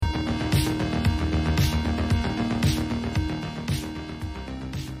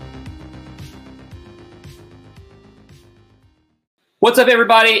What's up,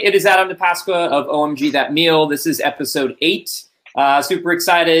 everybody? It is Adam DePasqua of OMG That Meal. This is episode 8. Super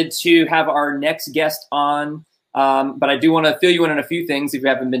excited to have our next guest on. But I do want to fill you in on a few things if you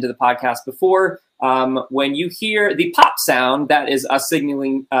haven't been to the podcast before. When you hear the pop sound, that is us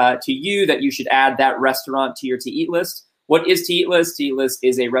signaling to you that you should add that restaurant to your to eat list. What is to eat list? To eat list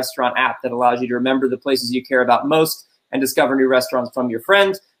is a restaurant app that allows you to remember the places you care about most and discover new restaurants from your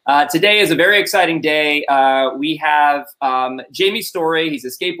friend. Today is a very exciting day. We have Jamie Story. He's a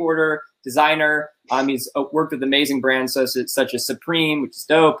skateboarder, designer. He's worked with amazing brands such as Supreme, which is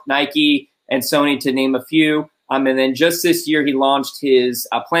dope, Nike, and Sony, to name a few. And then just this year, he launched his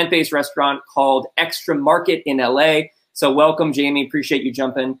plant-based restaurant called Extra Market in LA. So welcome, Jamie. Appreciate you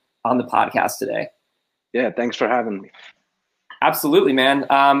jumping on the podcast today. Yeah, thanks for having me. Absolutely, man.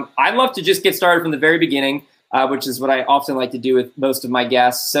 I'd love to just get started from the very beginning. Which is what I often like to do with most of my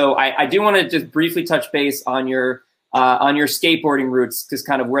guests. So I do want to just briefly touch base on your skateboarding roots, because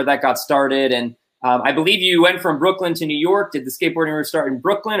kind of where that got started. And I believe you went from Brooklyn to New York. Did the skateboarding route start in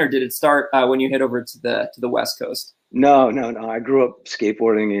Brooklyn, or did it start when you hit over to the West Coast? No. I grew up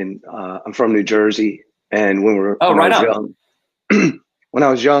skateboarding in. I'm from New Jersey, and when I was young, when I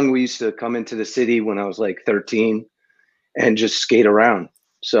was young, we used to come into the city when I was like 13 and just skate around.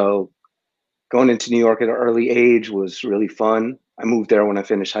 So going into New York at an early age was really fun. I moved there when I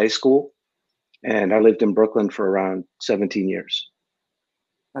finished high school, and I lived in Brooklyn for around 17 years.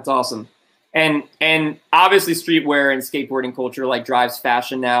 That's awesome. And obviously streetwear and skateboarding culture like drives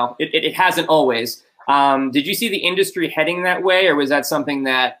fashion now. It hasn't always. Did you see the industry heading that way, or was that something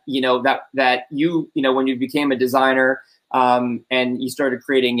that, that you when you became a designer and you started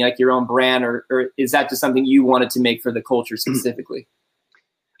creating like your own brand, or is that just something you wanted to make for the culture specifically?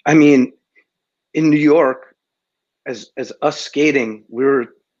 I mean, in New York, as us skating, we were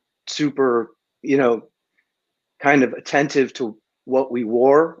super, kind of attentive to what we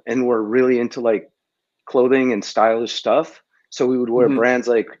wore, and we're really into like clothing and stylish stuff. So we would wear brands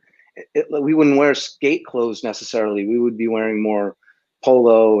like, we wouldn't wear skate clothes necessarily. We would be wearing more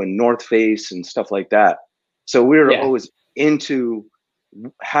Polo and North Face and stuff like that. So we were always into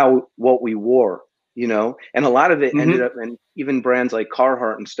what we wore, and a lot of it ended up in even brands like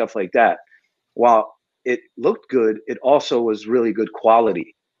Carhartt and stuff like that. While it looked good, it also was really good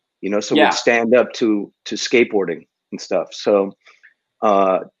quality, so we'd stand up to skateboarding and stuff. So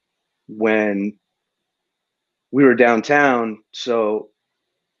when we were downtown, so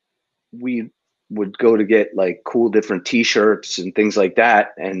we would go to get like cool different t-shirts and things like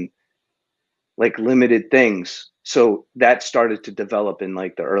that, and like limited things. So that started to develop in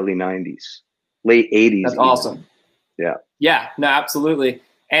like the early 90s, late 80s. That's awesome. Yeah, no, absolutely.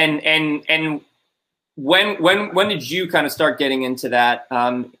 And when did you kind of start getting into that,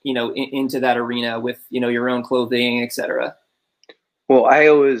 into that arena with, your own clothing, et cetera? Well,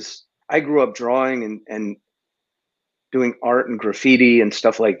 I grew up drawing and doing art and graffiti and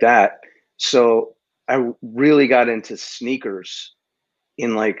stuff like that. So I really got into sneakers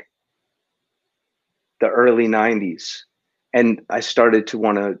in like the early 90s. And I started to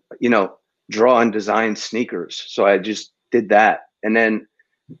want to, draw and design sneakers. So I just did that. And then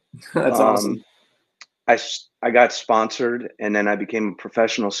that's awesome. I got sponsored, and then I became a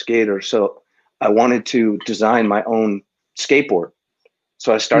professional skater. So I wanted to design my own skateboard.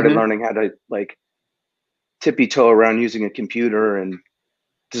 So I started learning how to like tippy toe around using a computer and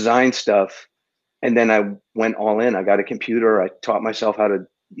design stuff. And then I went all in. I got a computer. I taught myself how to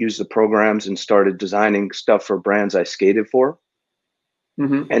use the programs and started designing stuff for brands I skated for.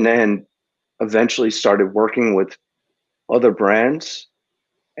 And then eventually started working with other brands.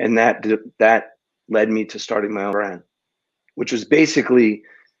 And that led me to starting my own brand, which was basically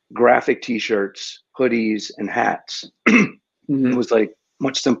graphic t-shirts, hoodies, and hats. It was like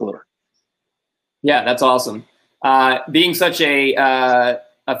much simpler. Yeah, that's awesome. Being such a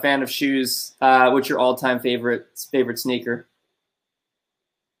fan of shoes, what's your all-time favorite sneaker?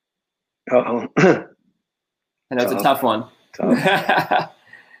 Uh-oh. I know it's a tough one.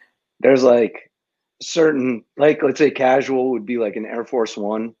 There's like certain, like, let's say casual would be like an Air Force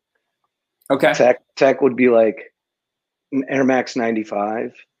One. Okay. Tech would be like an Air Max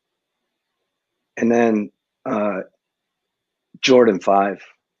 95. And then Jordan 5.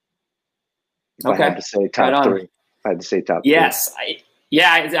 I had to say top three. I had to say top three. Yes.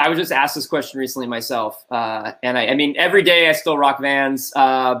 I was just asked this question recently myself. And I mean, every day I still rock Vans,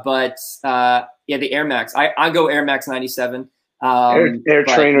 but the Air Max. I go Air Max 97. Air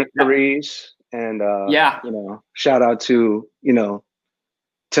Trainer 3s. And, shout out to,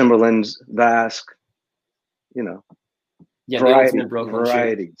 Timberland's Vask,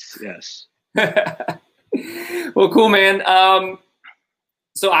 varieties. Yes. Well, cool, man.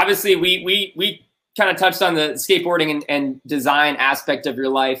 So obviously we kind of touched on the skateboarding and design aspect of your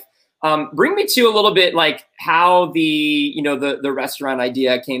life. Bring me to a little bit like how the the restaurant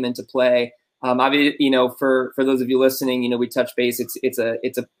idea came into play. Obviously, for those of you listening, we touch base. It's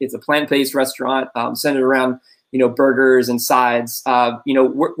a plant-based restaurant centered around burgers and sides.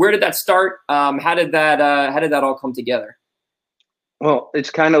 Where did that start? How did that all come together? Well, it's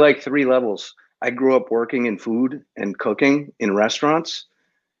kind of like three levels. I grew up working in food and cooking in restaurants,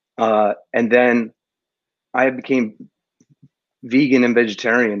 and then I became vegan and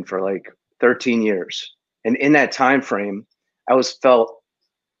vegetarian for like 13 years. And in that time frame, I was felt,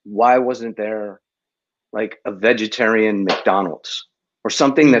 why wasn't there like a vegetarian McDonald's or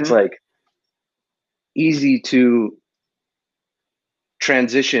something that's like easy to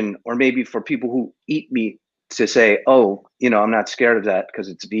transition, or maybe for people who eat meat to say, oh, I'm not scared of that because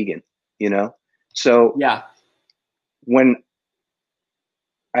it's vegan, So yeah, when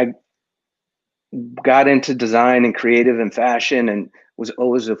I got into design and creative and fashion and was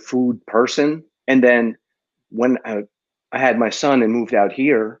always a food person. And then when I had my son and moved out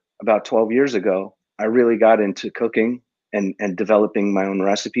here about 12 years ago, I really got into cooking and developing my own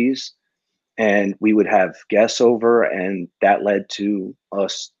recipes. And we would have guests over, and that led to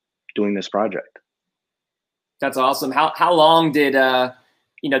us doing this project. That's awesome. How long did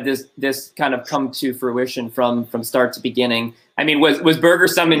this kind of come to fruition from start to beginning? I mean, was burger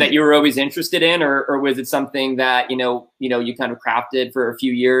something that you were always interested in, or was it something that you kind of crafted for a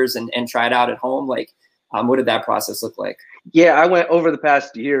few years and tried out at home? Like, what did that process look like? Yeah, I went over the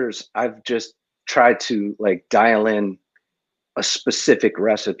past years. I've just tried to like dial in a specific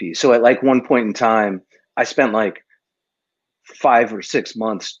recipe. So at like one point in time, I spent like 5 or 6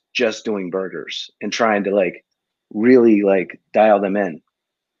 months just doing burgers and trying to like really like dial them in.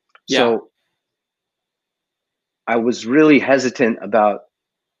 Yeah. So I was really hesitant about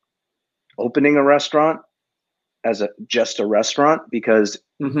opening a restaurant as just a restaurant, because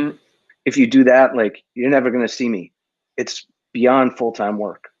if you do that, like, you're never going to see me. It's beyond full-time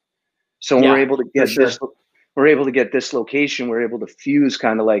work. So we're able to get this. We're able to get this location. We're able to fuse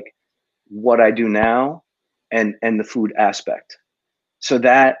kind of like what I do now and the food aspect. So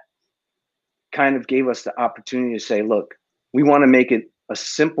that kind of gave us the opportunity to say, look, we want to make it a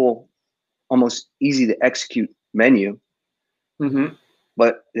simple, almost easy to execute menu,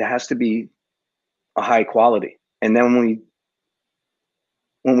 but it has to be a high quality. And then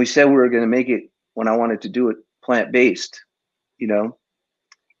when we said we were going to make it, when I wanted to do it plant-based,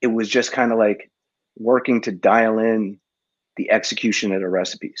 it was just kind of like working to dial in the execution of the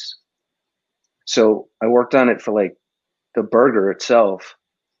recipes. So I worked on it for like the burger itself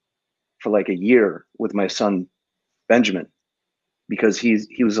for like a year with my son, Benjamin, because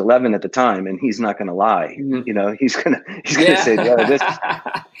he was 11 at the time, and he's not going to lie. He's gonna say, no, this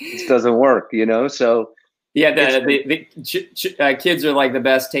doesn't work. So yeah, the kids are like the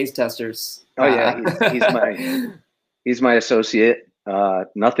best taste testers. Oh yeah, he's my associate.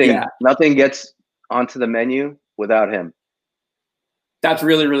 Nothing gets onto the menu without him. That's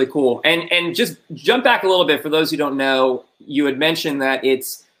really, really cool. And just jump back a little bit for those who don't know. You had mentioned that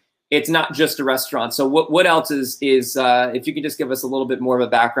it's not just a restaurant. So what else is if you could just give us a little bit more of a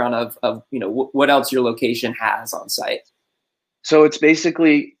background of what else your location has on site. So it's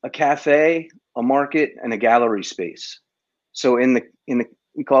basically a cafe, a market, and a gallery space. So in the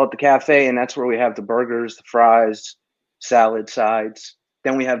we call it the cafe, and that's where we have the burgers, the fries, salad, sides.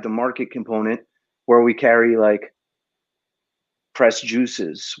 Then we have the market component where we carry like pressed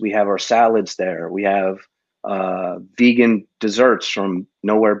juices. We have our salads there. We have vegan desserts from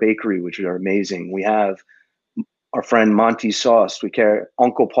Nowhere Bakery, which are amazing. We have our friend Monty's sauce. We carry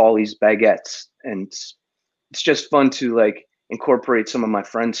Uncle Paulie's baguettes, and it's just fun to like incorporate some of my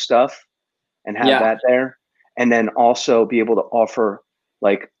friend's stuff and have that there, and then also be able to offer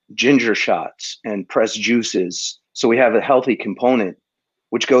like ginger shots and pressed juices. So we have a healthy component,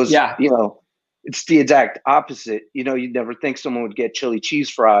 which goes, it's the exact opposite. You'd never think someone would get chili cheese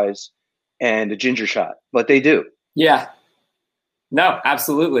fries and a ginger shot, but they do. Yeah. No,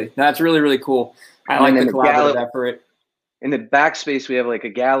 absolutely. That's really, really cool. I like the collaborative effort. In the backspace, we have like a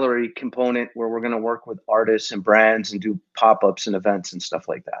gallery component where we're going to work with artists and brands and do pop-ups and events and stuff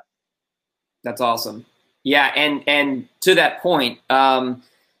like that. That's awesome. Yeah. And to that point,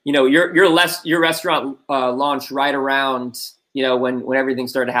 your restaurant launched right around, when everything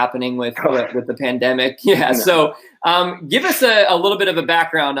started happening with the pandemic. Yeah. So give us a little bit of a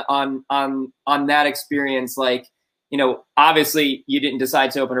background on that experience. Like, obviously you didn't decide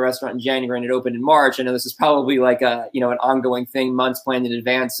to open a restaurant in January and it opened in March. I know this is probably like an ongoing thing, months planned in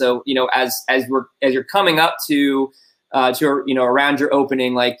advance. So, as you're coming up to to, you know, around your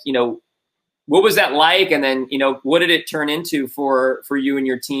opening, like, you know, what was that like? And then, you know, what did it turn into for you and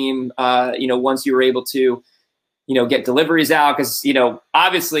your team, you know, once you were able to, you know, get deliveries out? Because, you know,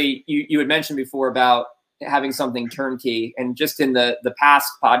 obviously you had mentioned before about having something turnkey, and just in the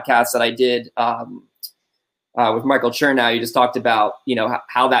past podcast that I did with Michael Chernow, you just talked about, you know,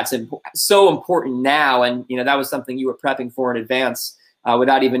 how that's so important now. And, you know, that was something you were prepping for in advance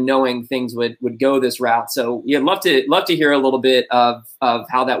without even knowing things would go this route. So yeah, love to hear a little bit of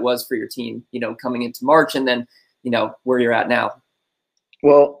how that was for your team, you know, coming into March, and then, you know, where you're at now.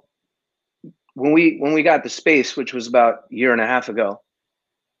 Well, when we got the space, which was about a year and a half ago,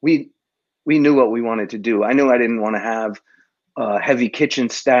 we knew what we wanted to do. I knew I didn't want to have heavy kitchen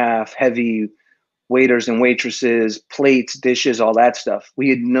staff, heavy waiters and waitresses, plates, dishes, all that stuff. We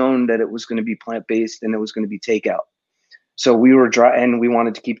had known that it was going to be plant-based and it was going to be takeout. So we were and we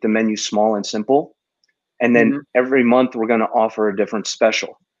wanted to keep the menu small and simple. And then every month we're going to offer a different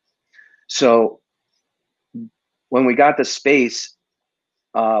special. So when we got the space,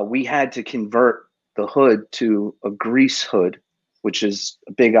 we had to convert the hood to a grease hood, which is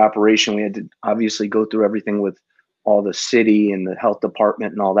a big operation. We had to obviously go through everything with all the city and the health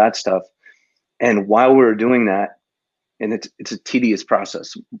department and all that stuff. And while we were doing that, and it's a tedious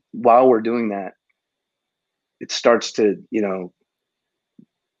process, while we're doing that, it starts to, you know,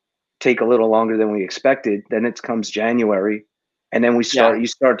 take a little longer than we expected. Then it comes January, and then you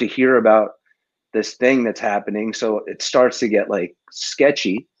start to hear about this thing that's happening. So it starts to get like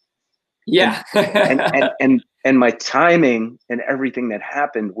sketchy. Yeah. and my timing and everything that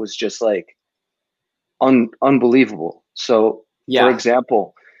happened was just like unbelievable. So for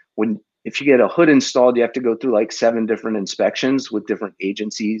example, if you get a hood installed, you have to go through like 7 different inspections with different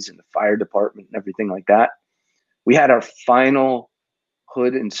agencies and the fire department and everything like that. We had our final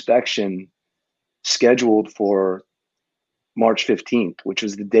hood inspection scheduled for March 15th, which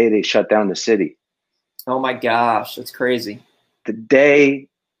was the day they shut down the city. Oh my gosh, that's crazy. The day,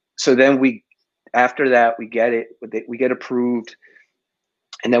 so then after that, we get approved,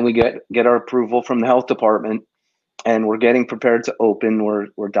 and then we get our approval from the health department, and we're getting prepared to open.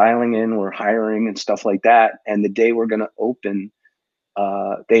 We're dialing in, we're hiring and stuff like that. And the day we're going to open,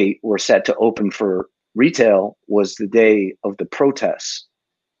 they were set to open for retail, was the day of the protests,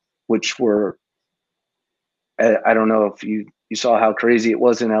 which were, I don't know if you saw how crazy it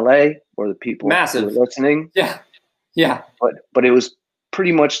was in LA, or the people massive who were listening. Yeah. But it was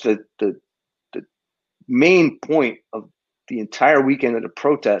pretty much the main point of the entire weekend of the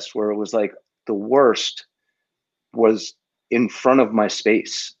protest, where it was like the worst, was in front of my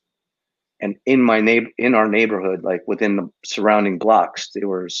space and in our neighborhood, like within the surrounding blocks. There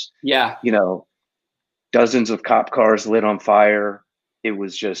was, you know, dozens of cop cars lit on fire. It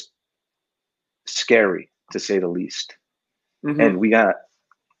was just scary, to say the least. And we got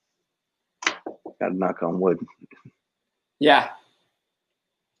to knock on wood. Yeah.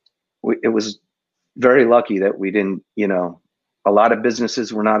 It was very lucky that we didn't, you know, a lot of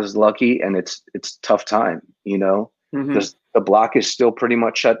businesses were not as lucky, and it's tough time, you know. The block is still pretty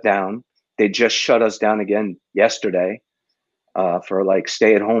much shut down. They just shut us down again yesterday for like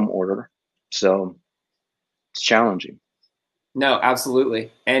stay-at-home order. So it's challenging. No,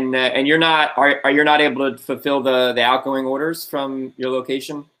 absolutely. And you're not you're not able to fulfill the outgoing orders from your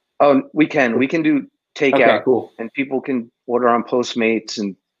location? Oh, we can do takeout. Okay, cool. And people can order on Postmates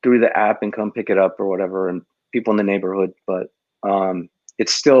and through the app and come pick it up or whatever, and people in the neighborhood. But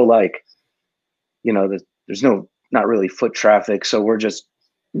it's still like, you know, there's not really foot traffic. So we're just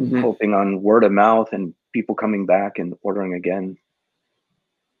hoping on word of mouth and people coming back and ordering again.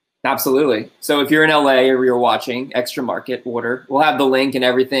 Absolutely. So if you're in LA or you're watching, Extra Market, order. We'll have the link and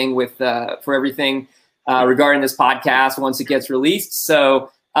everything with for everything regarding this podcast once it gets released.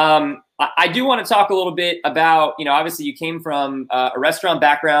 So I do want to talk a little bit about, you know, obviously you came from a restaurant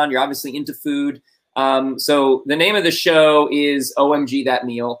background. You're obviously into food. So the name of the show is OMG That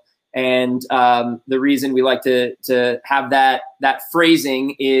Meal. And the reason we like to have that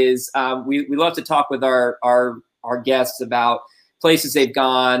phrasing is we love to talk with our guests about places they've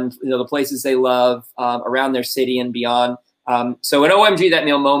gone, you know, the places they love around their city and beyond. So an OMG That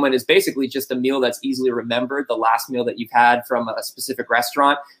Meal moment is basically just a meal that's easily remembered, the last meal that you've had from a specific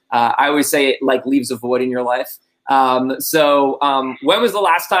restaurant. I always say it like leaves a void in your life. So when was the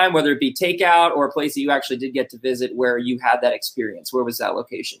last time, whether it be takeout or a place that you actually did get to visit, where you had that experience? Where was that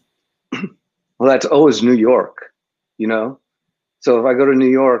location? Well, that's always New York, you know? So if I go to New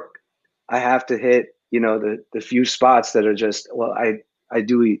York, I have to hit, you know, the few spots that are just, well, I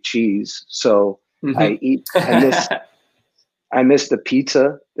do eat cheese. So I miss the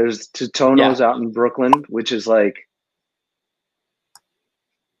pizza. There's Totonno's out in Brooklyn, which is like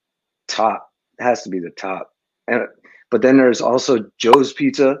top. It has to be the top. And but then there's also Joe's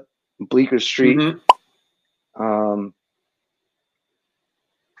Pizza, Bleecker Street.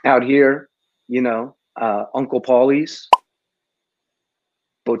 Out here, you know, Uncle Paulie's,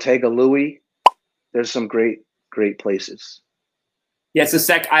 Bottega Louie. There's some great places. Yeah, it's a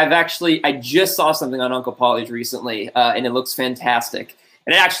sec. I just saw something on Uncle Paulie's recently, and it looks fantastic.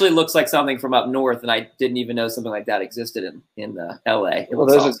 And it actually looks like something from up north, and I didn't even know something like that existed in LA.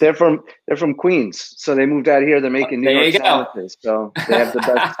 Well, awesome. They're from Queens, so they moved out here. They're making New York sandwiches, so they have the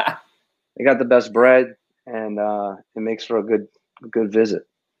best. They got the best bread, and it makes for a good visit.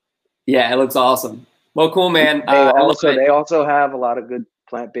 Yeah, it looks awesome. Well, cool, man. They also have a lot of good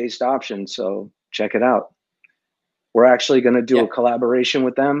plant-based options, so check it out. We're actually going to do a collaboration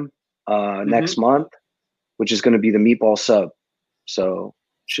with them next month, which is going to be the meatball sub. So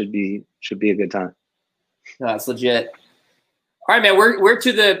should be a good time. No, that's legit. All right, man. We're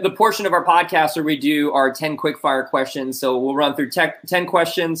to the portion of our podcast where we do our 10 quick fire questions. So we'll run through 10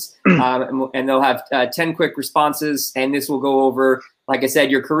 questions, and they'll have 10 quick responses. And this will go over, like I said,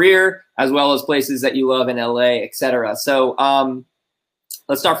 your career as well as places that you love in LA, etc. So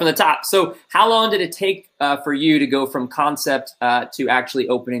let's start from the top. So how long did it take for you to go from concept to actually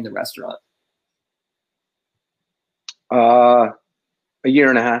opening the restaurant? A year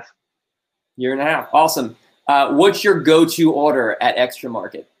and a half. Year and a half. Awesome. What's your go-to order at Extra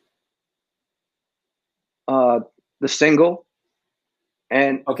Market? The single.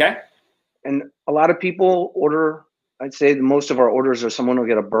 And okay. And a lot of people order, I'd say most of our orders are someone will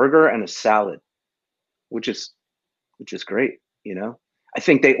get a burger and a salad, which is great, you know. I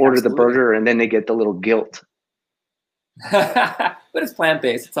think they order the burger and then they get the little guilt. But it's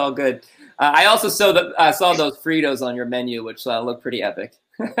plant-based. It's all good. I also saw those Fritos on your menu, which look pretty epic.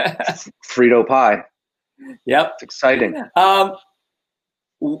 Frito pie. Yep. It's exciting.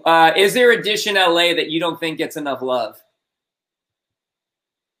 Is there a dish in LA that you don't think gets enough love?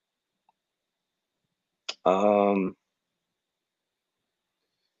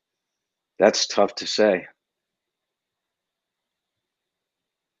 That's tough to say.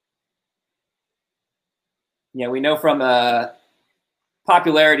 Yeah, we know from a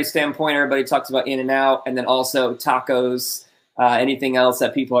popularity standpoint, everybody talks about In-N-Out, and then also tacos. Anything else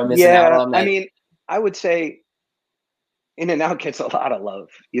that people are missing out on? I mean, I would say In-N-Out gets a lot of love.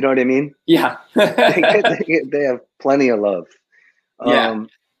 You know what I mean? Yeah. they have plenty of love. Yeah.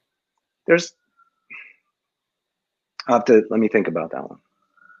 Let me think about that one.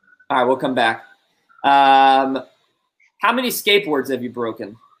 All right, we'll come back. How many skateboards have you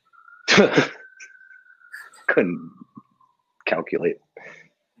broken? Couldn't calculate.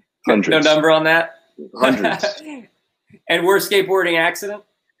 Hundreds. No number on that? Hundreds. And worst skateboarding accident?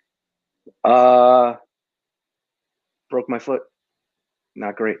 Broke my foot.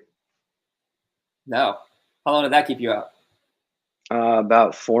 Not great. No. How long did that keep you out?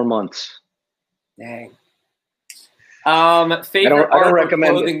 About 4 months. Dang. Favorite I don't art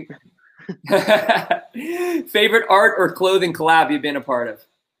recommend or clothing. Favorite art or clothing collab you've been a part of?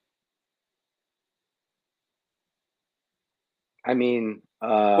 I mean,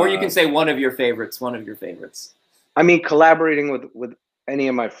 or you can say one of your favorites. I mean, collaborating with any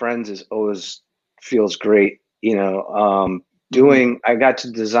of my friends is always feels great. You know, I got to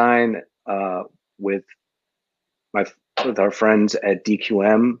design with our friends at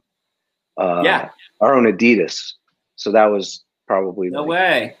DQM. Our own Adidas. So that was probably no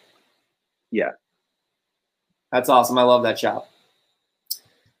way. Yeah, that's awesome. I love that shop.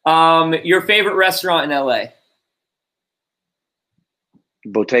 Your favorite restaurant in LA?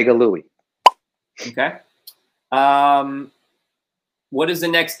 Bottega Louie. Okay. What is the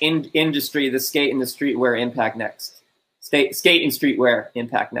next industry, the skate and the streetwear impact next? Skate and streetwear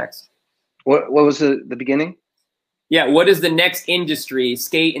impact next. What was the beginning? Yeah, what is the next industry,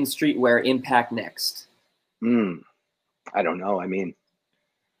 skate and streetwear, impact next? I don't know. I mean,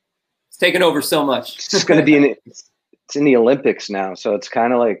 it's taken over so much. It's going to be it's in the Olympics now, so it's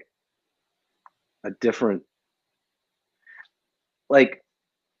kind of like a different, like,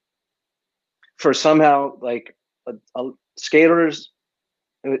 for somehow like skaters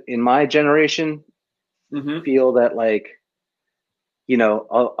in my generation feel that, like, you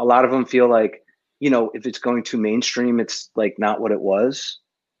know, a lot of them feel like, you know, if it's going too mainstream, it's like not what it was.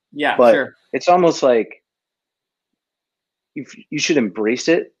 Yeah, but sure. It's almost like you should embrace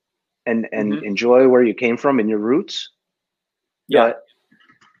it and enjoy where you came from and your roots. Yeah.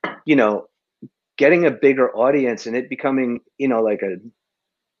 But, you know, getting a bigger audience and it becoming, you know, like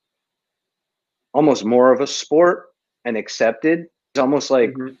almost more of a sport and accepted. It's almost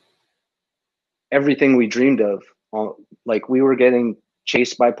like everything we dreamed of. Like we were getting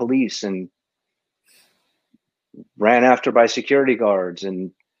chased by police and ran after by security guards,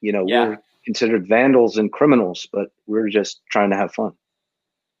 and we're considered vandals and criminals, but we're just trying to have fun.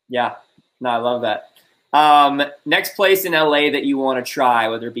 Yeah, no, I love that. Next place in LA that you want to try,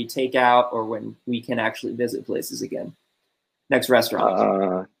 whether it be takeout or when we can actually visit places again. Next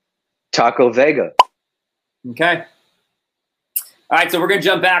restaurant. Taco Vega. Okay. All right, so we're gonna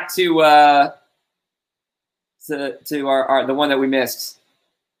jump back to our the one that we missed.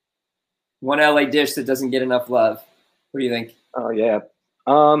 One LA dish that doesn't get enough love. What do you think? Oh yeah.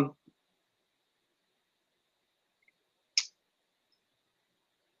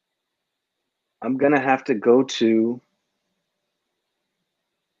 I'm gonna have to go to,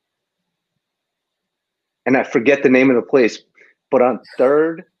 and I forget the name of the place, but on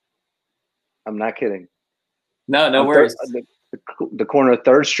 3rd, I'm not kidding. No worries. The corner of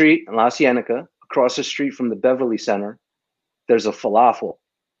 3rd Street and La Cienega, across the street from the Beverly Center, there's a falafel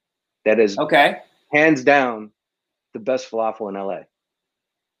that is hands down the best falafel in LA.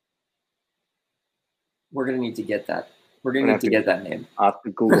 We're gonna need to get that. We're gonna need to get that name. I'll have to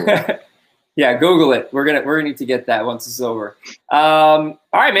Google it. Yeah, Google it. We're gonna need to get that once it's over. All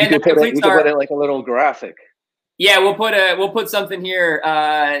right, man. We can put it like a little graphic. Yeah, we'll put something here,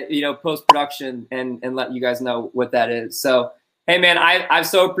 post production, and let you guys know what that is. So, hey, man, I've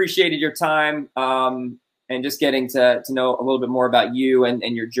so appreciated your time and just getting to know a little bit more about you and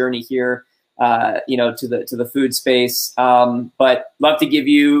your journey here, to the food space. But love to give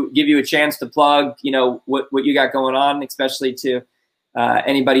you a chance to plug, what you got going on, especially to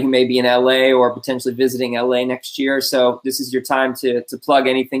anybody who may be in LA or potentially visiting LA next year. So this is your time to plug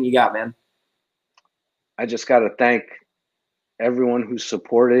anything you got, man. I just got to thank everyone who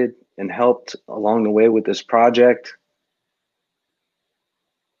supported and helped along the way with this project.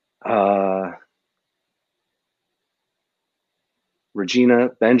 Regina,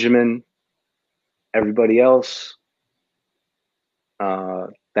 Benjamin, everybody else.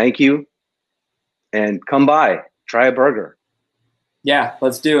 Thank you. And come by, try a burger. Yeah,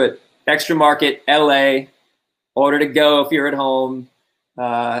 let's do it. Extra Market, LA. Order to go if you're at home.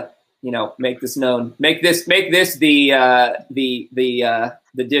 Make this known. Make this the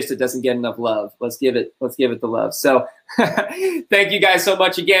dish that doesn't get enough love. Let's give it the love. So thank you guys so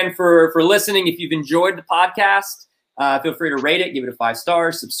much again for listening. If you've enjoyed the podcast, feel free to rate it, give it a 5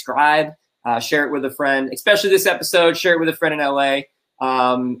 stars, subscribe, share it with a friend, especially this episode, share it with a friend in LA,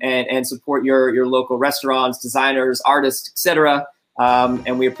 and support your local restaurants, designers, artists, etc.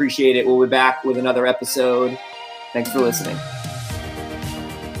 And we appreciate it. We'll be back with another episode. Thanks for listening.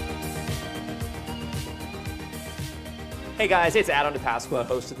 Hey guys, it's Adam DePasqua,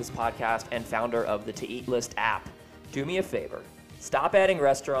 host of this podcast and founder of the To Eat List app. Do me a favor, stop adding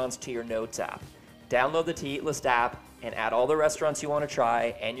restaurants to your Notes app. Download the To Eat List app and add all the restaurants you want to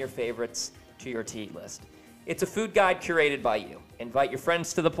try and your favorites to your To Eat List. It's a food guide curated by you. Invite your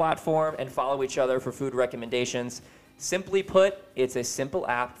friends to the platform and follow each other for food recommendations. Simply put, it's a simple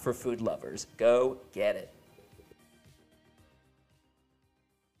app for food lovers. Go get it.